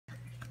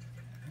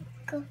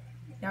Go.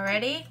 Y'all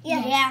ready?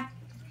 Yeah. Yeah.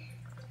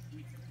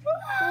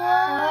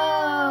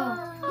 Whoa!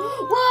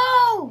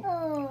 Whoa!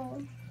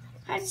 Oh.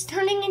 That's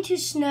turning into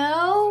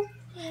snow?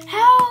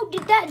 How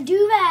did that do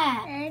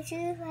that? That's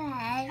too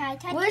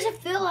bad. What does it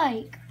feel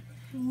like?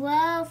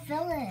 Whoa,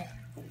 fill it.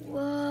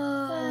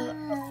 Whoa.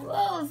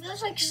 Whoa, it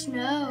feels like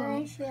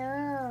snow.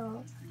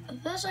 Snow. It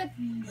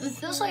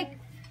feels like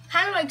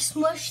kind of like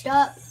smushed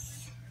up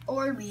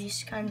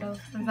Orbeez, kind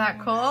of. Is that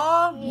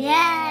cool?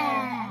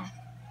 Yeah.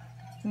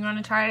 You want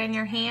to try it in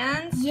your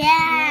hands?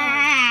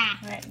 Yeah.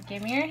 All right,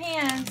 give me your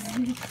hands.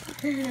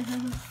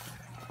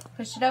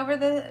 Push it over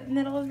the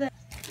middle of the...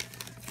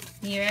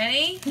 You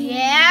ready?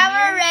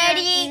 Yeah, we're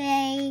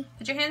ready.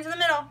 Put your hands in the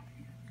middle.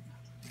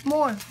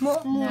 More.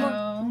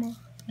 No.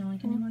 You only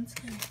can do one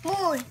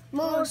side.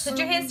 More. Put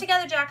your hands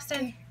together,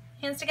 Jackson.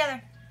 Hands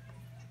together.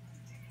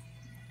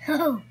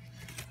 Oh.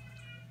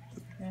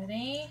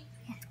 Ready?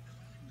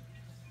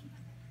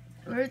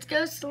 Let's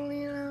go,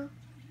 Selena.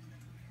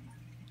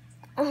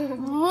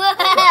 Whoa.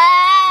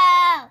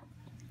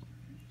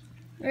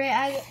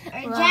 Right,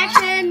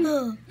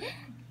 Jackson.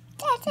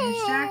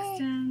 Here's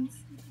Jackson's.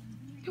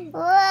 Put Whoa.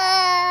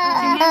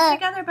 your hands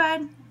together,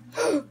 bud.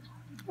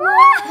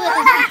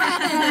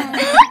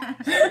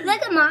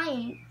 Look at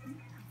mine.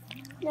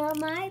 No,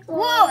 my boy.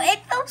 Whoa,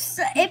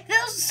 it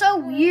feels so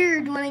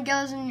weird when it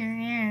goes in your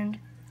hand.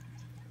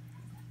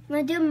 I'm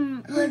gonna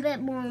do a little bit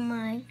more of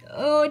mine.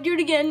 Oh, do it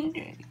again.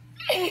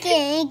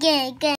 Okay.